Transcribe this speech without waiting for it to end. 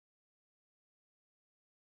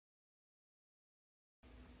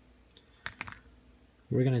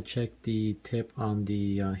we're gonna check the tip on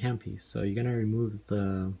the handpiece. So you're gonna remove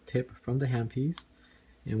the tip from the handpiece,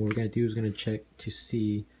 and what we're gonna do is gonna check to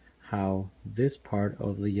see how this part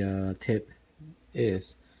of the tip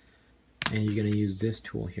is, and you're gonna use this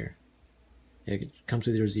tool here. It comes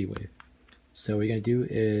with your Z-Wave. So what you're gonna do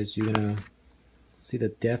is you're gonna see the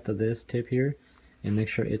depth of this tip here and make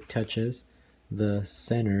sure it touches the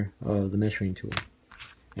center of the measuring tool.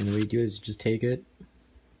 And the way you do is you just take it,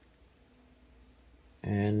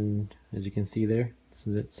 and as you can see there,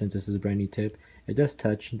 since this is a brand new tip, it does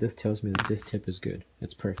touch. This tells me that this tip is good.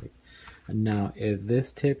 It's perfect. And now if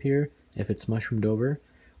this tip here, if it's mushroomed over,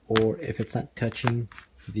 or if it's not touching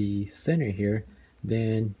the center here,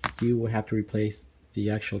 then you would have to replace the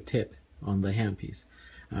actual tip on the handpiece.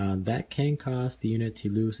 That can cause the unit to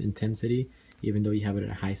lose intensity even though you have it at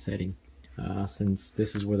a high setting. Since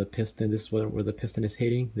this is where the piston, where the piston is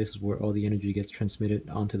hitting, this is where all the energy gets transmitted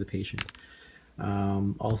onto the patient.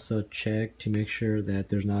 Also check to make sure that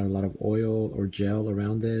there's not a lot of oil or gel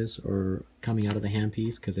around this or coming out of the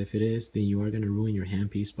handpiece, because if it is, then you are going to ruin your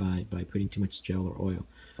handpiece by putting too much gel or oil.